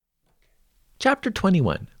Chapter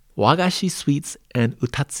 21, Wagashi Sweets and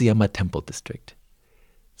Utatsuyama Temple District.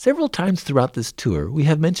 Several times throughout this tour, we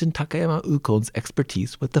have mentioned Takayama Ukon's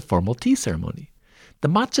expertise with the formal tea ceremony. The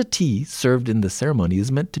matcha tea served in the ceremony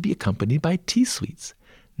is meant to be accompanied by tea sweets.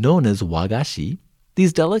 Known as wagashi,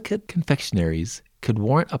 these delicate confectionaries could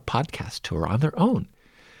warrant a podcast tour on their own.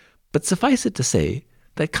 But suffice it to say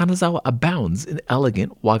that Kanazawa abounds in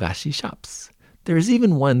elegant wagashi shops. There is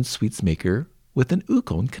even one sweets maker with an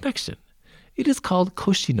Ukon connection. It is called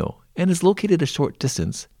Koshino and is located a short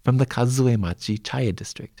distance from the Kazuemachi Chaya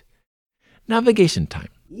district. Navigation time.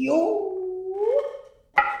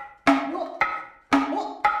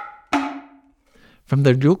 From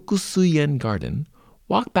the Ryokusuien Garden,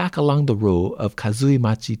 walk back along the row of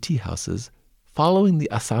Kazuemachi tea houses, following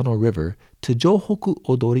the Asano River to Johoku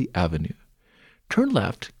Odori Avenue. Turn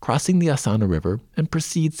left, crossing the Asano River, and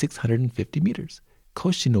proceed 650 meters.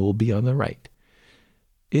 Koshino will be on the right.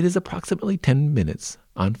 It is approximately 10 minutes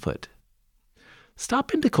on foot.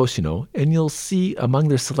 Stop into Koshino and you'll see among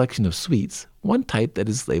their selection of sweets one type that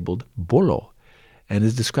is labeled boro and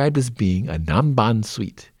is described as being a Nanban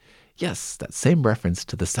sweet. Yes, that same reference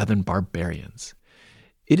to the southern barbarians.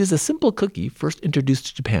 It is a simple cookie first introduced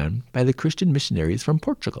to Japan by the Christian missionaries from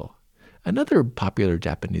Portugal. Another popular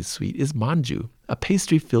Japanese sweet is manju, a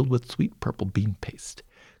pastry filled with sweet purple bean paste.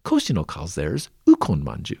 Koshino calls theirs ukon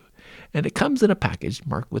manju, and it comes in a package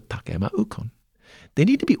marked with Takayama Ukon. They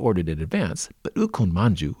need to be ordered in advance, but ukon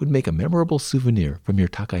manju would make a memorable souvenir from your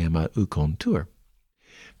Takayama Ukon tour.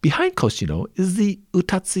 Behind Koshino is the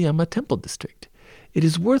Utatsuyama Temple District. It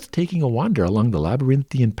is worth taking a wander along the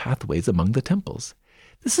labyrinthian pathways among the temples.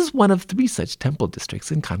 This is one of 3 such temple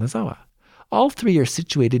districts in Kanazawa. All 3 are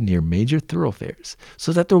situated near major thoroughfares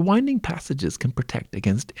so that their winding passages can protect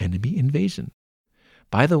against enemy invasion.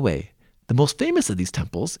 By the way, the most famous of these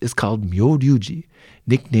temples is called Myoryuji,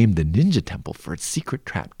 nicknamed the Ninja Temple for its secret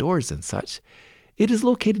trap doors and such. It is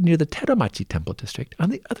located near the Teramachi Temple District on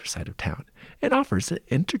the other side of town and offers an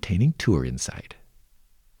entertaining tour inside.